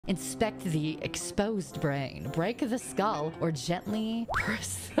Inspect the exposed brain. Break the skull or gently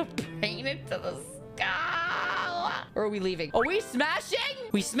press the brain into the skull. Or are we leaving? Are we smashing?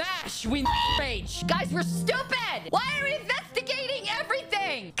 We smash. We rage. Guys, we're stupid. Why are we investigating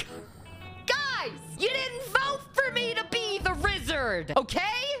everything? Guys, you didn't vote for me to be the wizard, okay?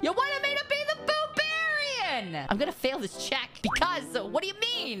 You wanted me to be the barbarian. I'm gonna fail this check because, what do you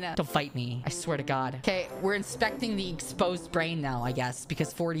mean? Don't fight me. I swear to God. Okay, we're inspecting the exposed brain now, I guess,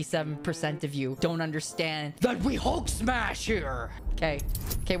 because 47% of you don't understand that we Hulk smash here. Okay,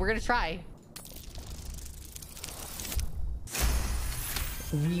 we're gonna try.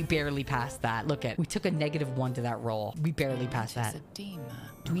 We barely passed that. Look at, we took a -1 to that roll. We barely passed that.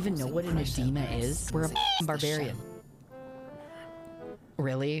 Do we even know what an edema is? We're a barbarian.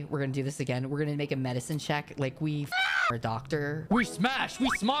 Really? We're gonna do this again. We're gonna make a medicine check like we are a doctor. We smash! We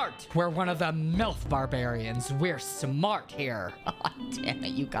smart! We're one of the MILF barbarians. We're smart here. Damn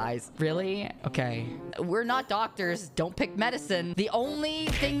it, you guys. Really? Okay. We're not doctors. Don't pick medicine. The only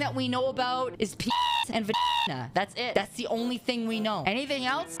thing that we know about is and vagina. That's it. That's the only thing we know. Anything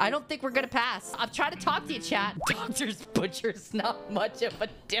else? I don't think we're gonna pass. I'm trying to talk to you, chat. Doctors, butchers, not much of a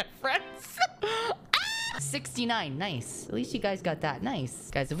difference. 69. Nice. At least you guys got that.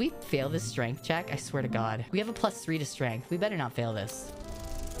 Nice. Guys, if we fail this strength check, I swear to God. We have a +3 to strength. We better not fail this.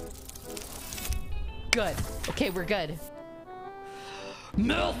 Good. Okay, we're good.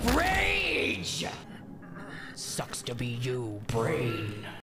 MILF Rage! Sucks to be you, brain.